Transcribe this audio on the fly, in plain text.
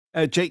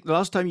Jake, the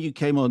last time you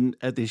came on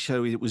this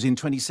show, it was in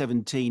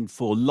 2017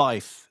 for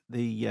Life,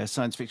 the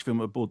science fiction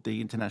film aboard the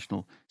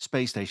International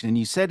Space Station, and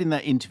you said in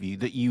that interview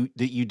that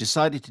you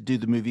decided to do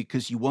the movie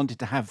because you wanted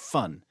to have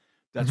fun.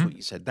 That's what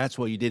you said. That's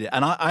why you did it.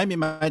 And I'm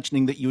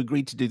imagining that you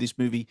agreed to do this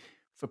movie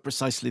for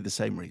precisely the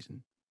same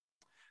reason.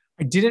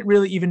 I didn't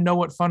really even know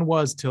what fun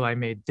was till I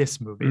made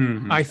this movie.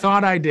 I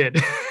thought I did.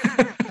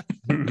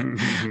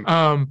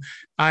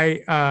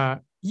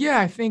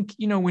 I think,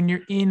 when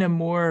you're in a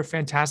more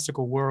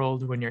fantastical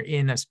world, when you're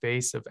in a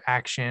space of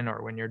action,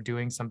 or when you're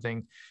doing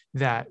something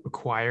that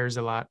requires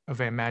a lot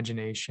of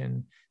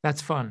imagination,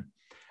 that's fun.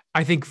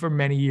 I think for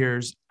many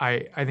years,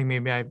 I think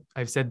maybe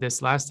I've said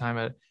this last time,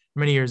 for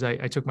many years,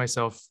 I took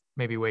myself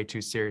maybe way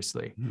too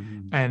seriously.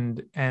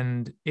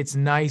 And it's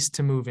nice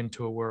to move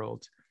into a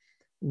world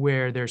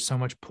where there's so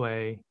much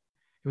play.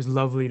 It was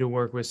lovely to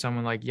work with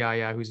someone like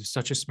Yahya, who's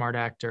such a smart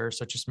actor,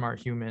 such a smart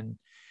human,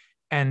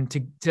 and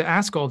to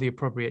ask all the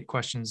appropriate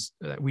questions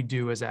that we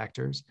do as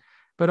actors,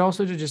 but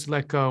also to just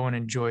let go and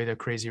enjoy the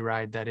crazy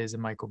ride that is a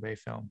Michael Bay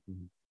film.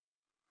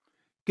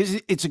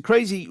 Because it's a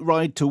crazy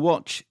ride to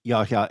watch,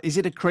 Yahya. Is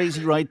it a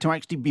crazy ride to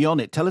actually be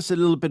on it? Tell us a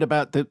little bit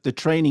about the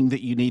training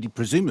that you needed,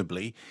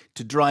 presumably,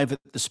 to drive at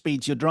the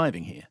speeds you're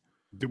driving here.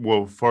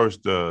 Well,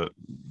 first,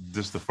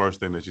 just the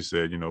first thing that you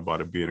said, about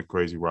it being a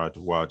crazy ride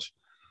to watch.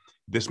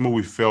 This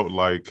movie felt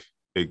like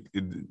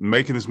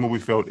making this movie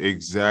felt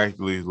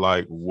exactly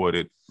like what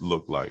it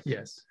looked like.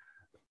 Yes.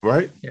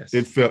 Right? Yes.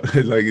 It felt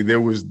like there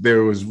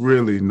was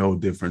really no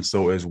difference.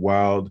 So as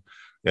wild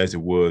as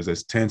it was,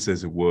 as tense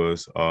as it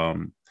was,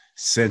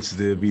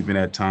 sensitive even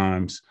at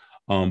times,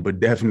 but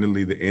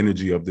definitely the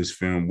energy of this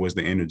film was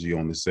the energy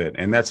on the set,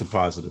 and that's a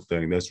positive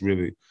thing. That's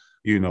really,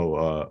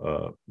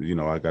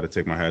 I got to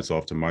take my hats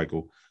off to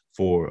Michael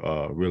for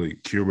really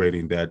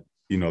curating that,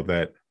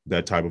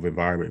 that type of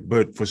environment.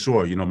 But for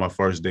sure, my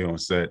first day on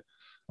set,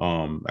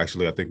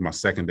 actually, I think my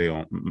second day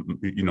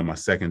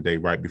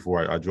right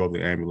before I drove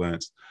the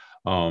ambulance,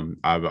 I'm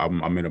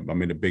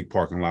in a big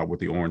parking lot with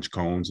the orange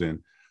cones, and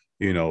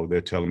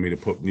they're telling me to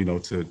put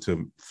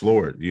to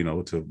floor it,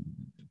 to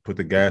put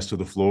the gas to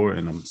the floor,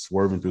 and I'm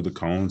swerving through the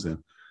cones and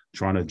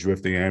trying to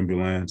drift the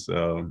ambulance,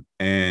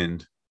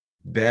 and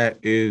that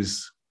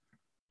is,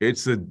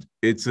 it's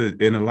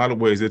in a lot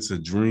of ways it's a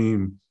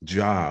dream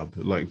job,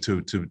 like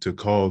to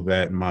call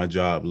that my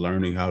job,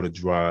 learning how to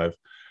drive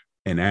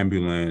an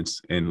ambulance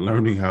and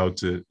learning how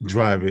to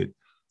drive it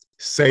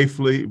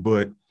safely,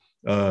 but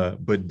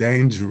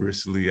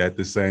dangerously at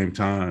the same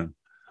time.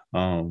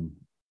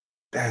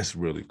 That's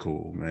really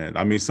cool, man.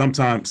 I mean,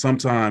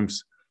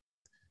 sometimes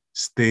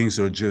things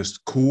are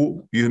just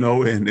cool,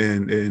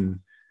 and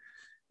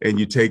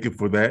you take it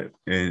for that,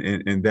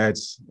 and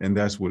that's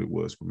what it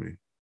was for me.